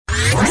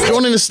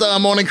Joining the Star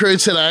Morning Crew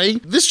today,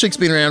 this chick's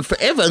been around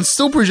forever and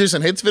still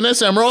producing hits.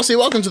 Vanessa Amorosi,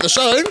 welcome to the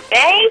show.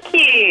 Thank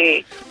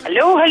you.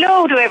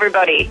 Hello to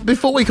everybody.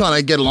 Before we kind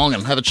of get along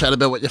and have a chat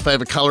about what your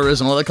favourite colour is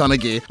and all that kind of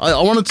gear,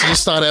 I wanted to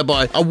just start out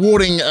by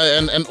awarding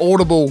an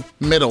audible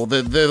medal.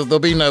 There'll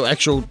be no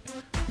actual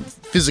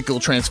physical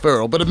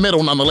transferal, but a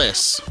medal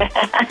nonetheless.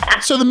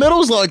 So the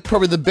medal's like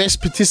probably the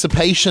best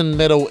participation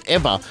medal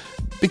ever,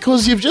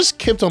 because you've just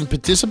kept on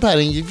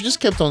participating, you've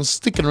just kept on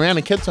sticking around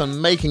and kept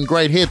on making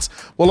great hits,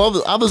 while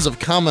others have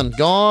come and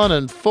gone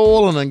and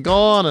fallen and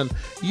gone, and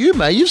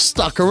you've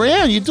stuck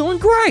around, you're doing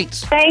great.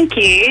 Thank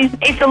you.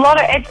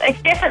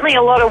 It's definitely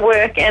a lot of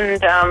work,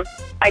 and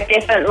I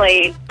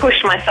definitely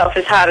push myself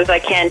as hard as I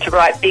can to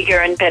write bigger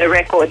and better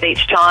records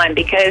each time,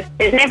 because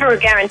there's never a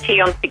guarantee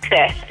on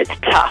success. It's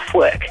tough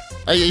work.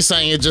 Are you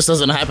saying it just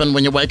doesn't happen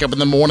when you wake up in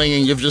the morning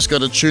and you've just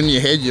got to tune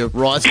your head, you're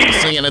writing and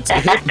singing, it's a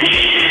hit?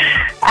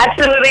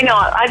 Absolutely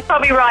not. I'd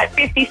probably write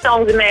 50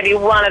 songs and maybe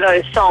one of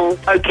those songs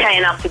okay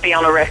enough to be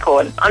on a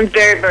record. I'm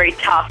very, very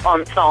tough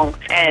on songs,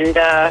 and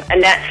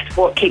that's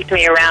what keeps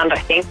me around, I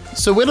think.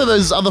 So where do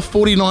those other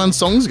 49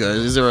 songs go?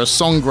 Is there a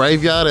song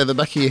graveyard at the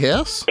back of your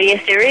house?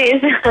 Yes, there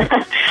is.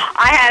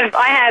 I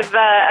have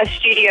a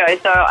studio,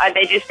 so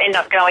they just end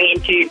up going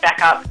into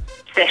backup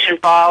session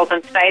files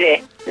and stay there.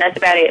 And that's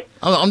about it.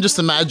 I'm just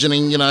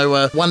imagining,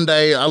 one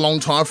day, a long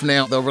time from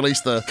now, they'll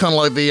release the kind of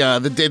like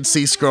the Dead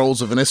Sea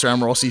Scrolls of Vanessa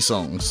Amorosi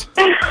songs.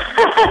 Ew.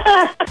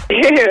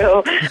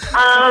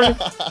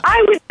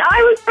 I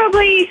would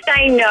probably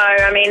say no.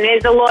 I mean,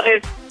 there's a lot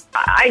of.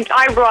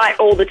 I write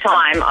all the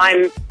time.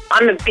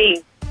 I'm a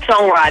big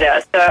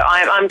songwriter, so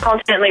I'm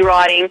constantly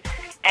writing,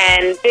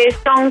 and there's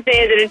songs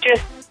there that are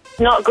just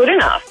not good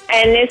enough,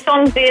 and there's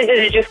songs there that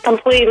are just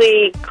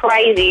completely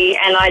crazy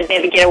and I'd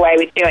never get away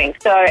with doing.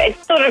 So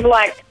it's sort of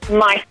like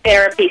my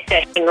therapy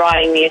session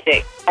writing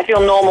music. I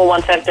feel normal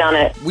once I've done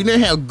it. We know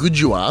how good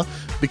you are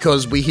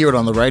because we hear it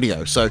on the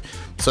radio, so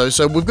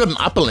we've got an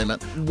upper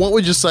limit. What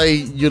would you say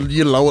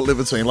your lower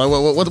limit between? Like,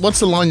 what's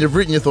the line you've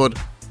written you thought,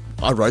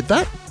 I wrote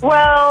that?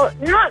 Well,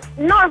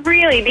 not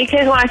really,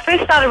 because when I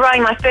first started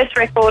writing my first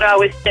record, I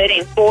was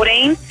 13,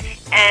 14,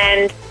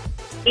 and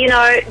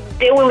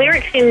there were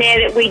lyrics in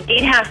there that we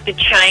did have to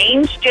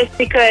change just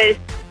because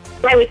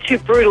they were too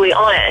brutally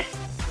honest.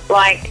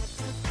 Like,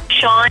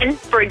 Shine,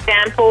 for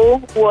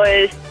example,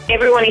 was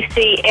everyone you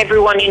see,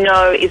 everyone you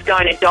know is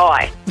going to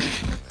die.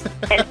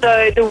 And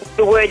so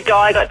the word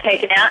die got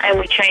taken out and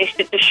we changed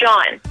it to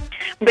shine.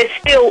 But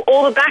still,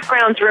 all the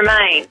backgrounds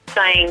remain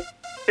saying,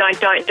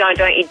 don't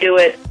you do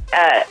it.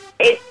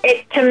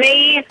 To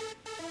me,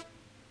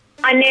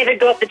 I never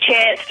got the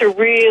chance to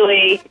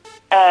really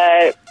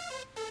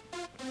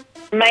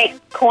make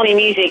corny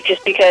music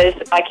just because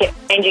I kept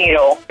changing it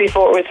all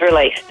before it was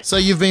released. So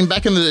you've been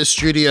back in the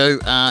studio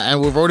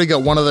and we've already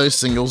got one of those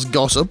singles,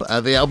 Gossip.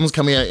 The album's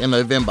coming out in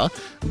November.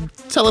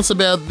 Tell us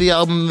about the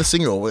album and the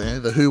single,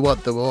 the who,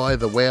 what, the why,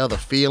 the where, the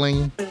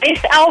feeling.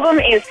 This album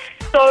is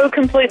so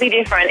completely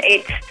different.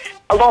 It's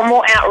a lot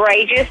more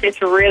outrageous. It's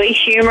really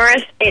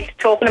humorous. It's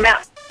talking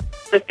about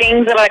the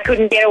things that I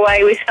couldn't get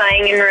away with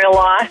saying in real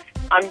life.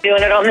 I'm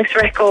doing it on this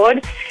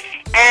record.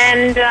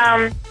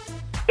 And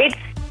it's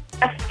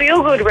a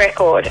feel-good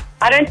record.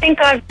 I don't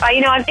think I've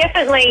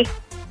definitely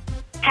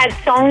had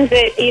songs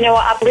that,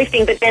 are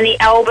uplifting, but then the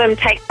album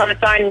takes on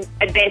its own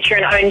adventure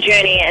and own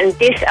journey, and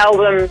this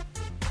album,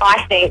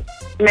 I think,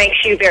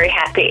 makes you very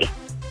happy.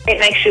 It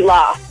makes you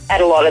laugh at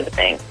a lot of the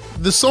things.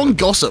 The song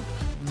Gossip,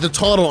 the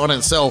title on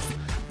itself,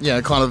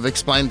 kind of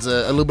explains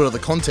a little bit of the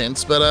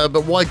contents,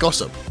 but why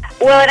Gossip?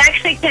 Well, it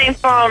actually came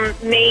from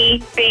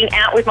me being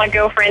out with my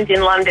girlfriends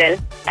in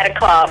London at a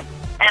club,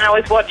 and I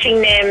was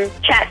watching them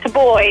chat to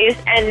boys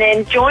and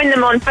then join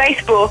them on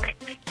Facebook,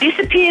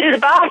 disappear to the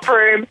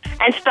bathroom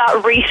and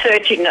start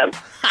researching them.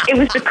 It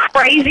was the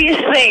craziest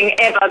thing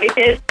ever,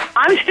 because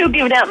I'm still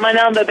giving out my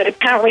number, but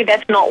apparently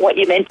that's not what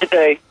you're meant to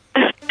do.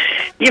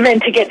 You're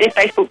meant to get their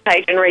Facebook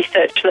page and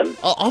research them.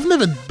 I've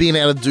never been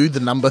able to do the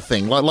number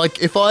thing.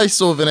 Like if I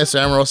saw Vanessa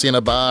Amorosi in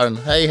a bar and,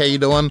 hey, how you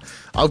doing?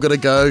 I've got to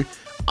go.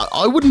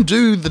 I wouldn't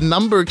do the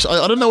number.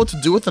 I don't know what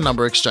to do with the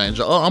number exchange.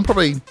 I'm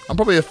probably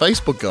a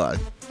Facebook guy.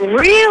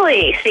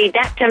 Really? See,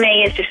 that to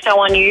me is just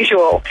so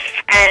unusual.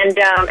 And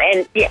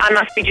yeah, I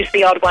must be just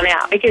the odd one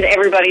out, because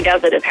everybody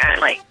does it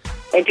apparently.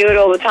 They do it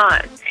all the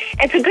time.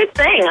 It's a good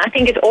thing. I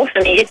think it's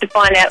awesome. You get to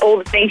find out all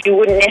the things you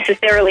wouldn't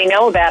necessarily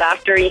know about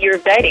after a year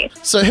of dating.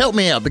 So help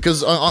me out,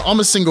 because I'm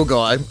a single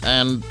guy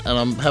and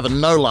I'm having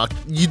no luck.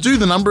 You do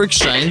the number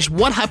exchange.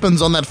 What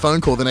happens on that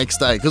phone call the next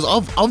day? Because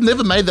I've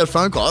never made that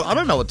phone call. I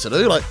don't know what to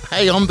do. Like,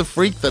 hey, I'm the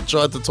freak that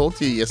tried to talk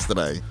to you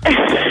yesterday.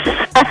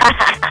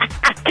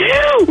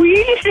 Well,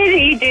 you just said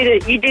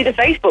that you do the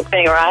Facebook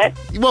thing, right?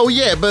 Well,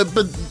 yeah, but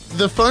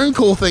the phone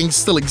call thing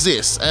still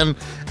exists, and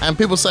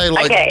people say,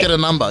 like, okay, get a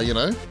number,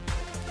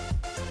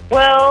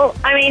 Well,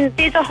 I mean,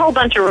 there's a whole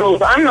bunch of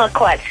rules. I'm not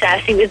quite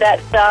sassy with that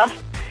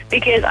stuff,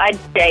 because I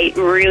date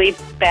really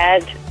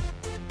bad,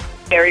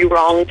 very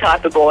wrong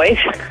type of boys.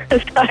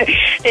 So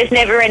there's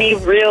never any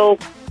real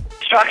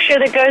structure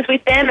that goes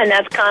with them, and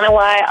that's kind of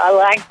why I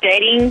like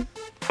dating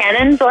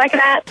canons like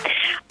that.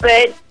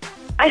 But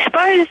I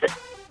suppose,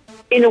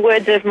 in the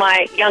words of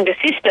my younger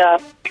sister,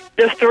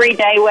 the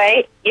 3-day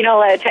wait, you're not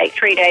allowed to take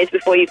 3 days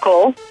before you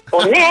call.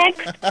 Or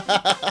next.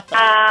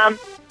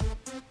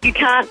 You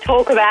can't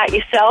talk about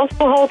yourself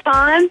the whole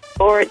time,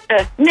 or it's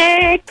a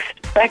next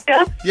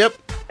factor. Yep.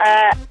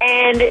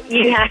 And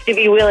you have to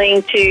be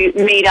willing to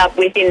meet up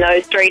within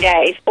those 3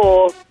 days,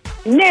 or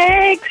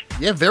next.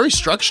 Yeah, very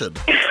structured.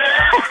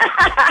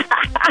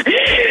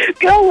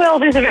 Girl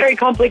world is a very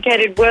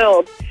complicated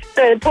world.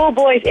 So the poor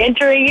boys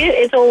entering it,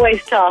 it's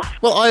always tough.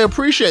 Well, I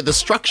appreciate the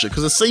structure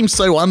because it seems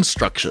so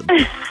unstructured.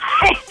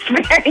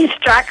 It's very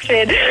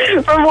structured.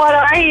 From what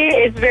I hear,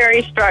 it's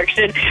very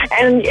structured.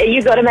 And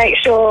you've got to make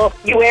sure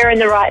you're wearing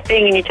the right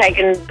thing and you're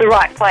taking the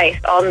right place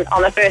on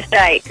the first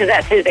date, because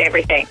that says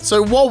everything.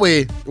 So while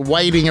we're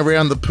wading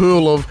around the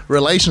pool of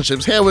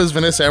relationships, how is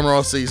Vanessa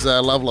Amorosi's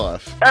love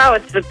life? Oh,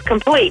 it's a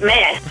complete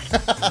mess.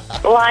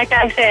 Like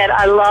I said,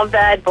 I love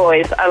bad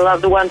boys. I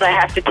love the ones I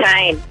have to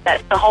tame.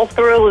 That's the whole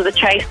thrill of the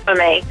chase for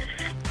me.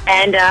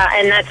 And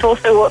that's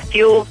also what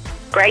fuels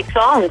great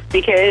songs,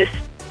 because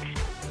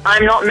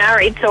I'm not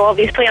married, so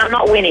obviously I'm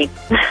not winning.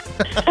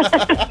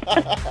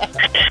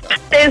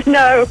 There's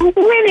no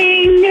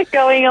winning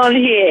going on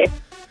here.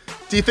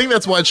 Do you think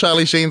that's why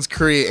Charlie Sheen's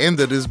career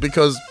ended, is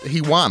because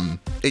he won?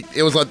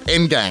 It was like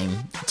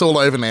endgame. It's all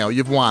over now.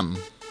 You've won.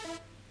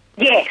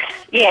 Yes.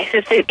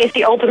 It's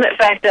the ultimate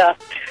factor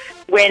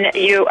when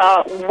you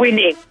are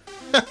winning,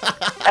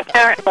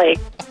 apparently.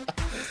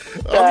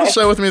 On the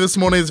show with me this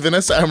morning is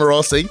Vanessa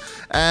Amorosi.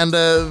 And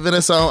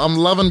Vanessa, I'm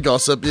loving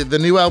gossip. The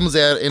new album's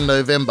out in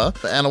November,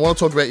 and I want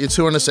to talk about your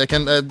tour in a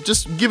second.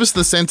 Just give us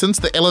the sentence,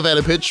 the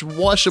elevator pitch.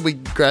 Why should we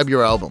grab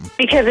your album?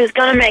 Because it's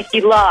going to make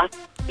you laugh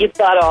your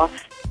butt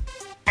off.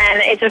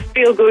 And it's a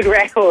feel-good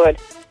record.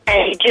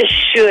 And you just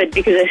should,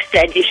 because I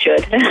said you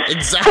should.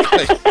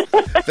 Exactly.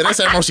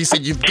 Vanessa Amorosi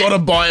said you've got to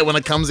buy it when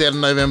it comes out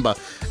in November.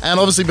 And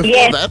obviously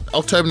before that,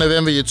 October,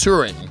 November, you're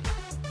touring.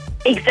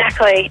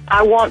 Exactly.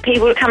 I want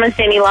people to come and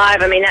see me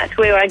live. I mean, that's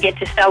where I get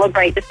to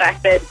celebrate the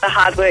fact that the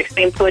hard work's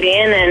been put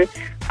in, and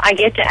I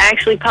get to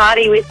actually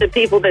party with the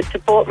people that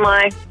support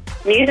my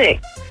music.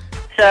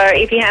 So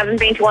if you haven't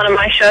been to one of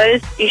my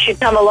shows, you should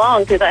come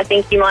along, because I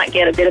think you might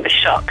get a bit of a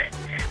shock.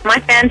 My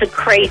fans are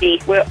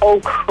crazy. We're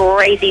all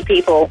crazy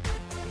people.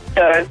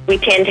 So we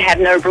tend to have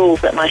no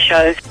rules at my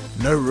shows.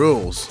 No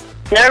rules?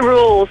 No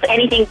rules.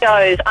 Anything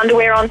goes.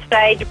 Underwear on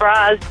stage,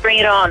 bras, bring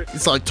it on.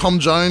 It's like Tom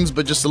Jones,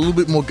 but just a little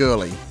bit more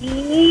girly.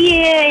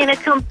 Yeah, in a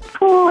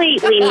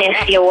completely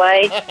messier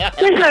way.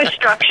 There's no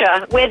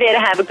structure. We're there to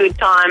have a good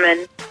time,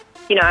 and,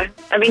 you know,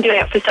 I've been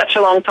doing it for such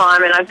a long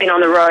time, and I've been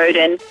on the road,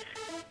 and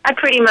I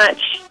pretty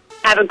much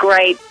have a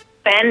great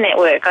fan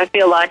network. I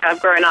feel like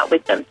I've grown up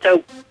with them,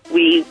 so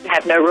we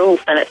have no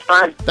rules, and it's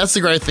fun. That's the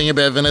great thing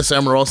about Vanessa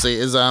Amorosi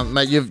is,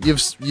 mate,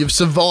 you've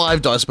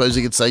survived, I suppose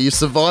you could say. You've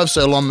survived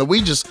so long that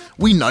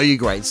we know you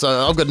great.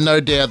 So I've got no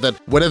doubt that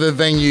whatever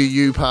venue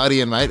you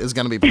party in, mate, is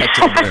going to be packed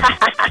to the brim.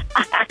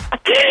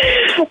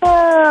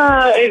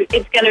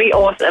 It's going to be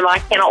awesome. I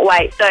cannot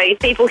wait. So if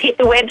people hit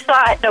the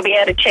website, they'll be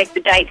able to check the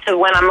dates of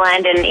when I'm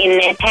landing in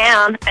their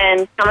town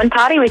and come and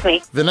party with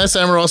me. Vanessa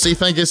Amorosi,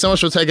 thank you so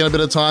much for taking a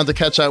bit of time to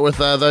catch up with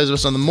those of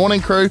us on the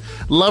morning crew.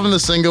 Loving the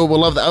single. We'll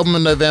love the album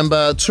in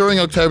November. Touring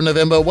October,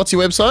 November. What's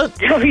your website?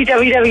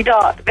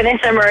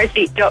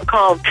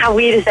 www.vanessaamorosi.com. How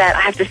weird is that?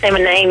 I have to say my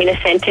name in a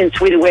sentence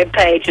with a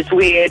webpage. It's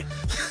weird.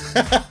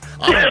 I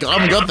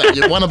haven't got that.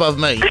 You're one above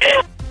me.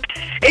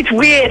 It's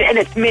weird, and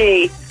it's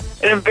me.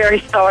 And I'm very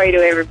sorry to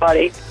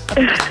everybody.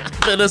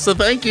 Vanessa,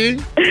 thank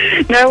you.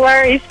 No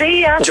worries.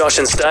 See ya. Josh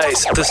and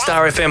Stace, the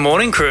Star FM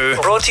morning crew,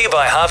 brought to you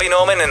by Harvey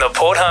Norman in the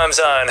Port Home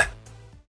Zone.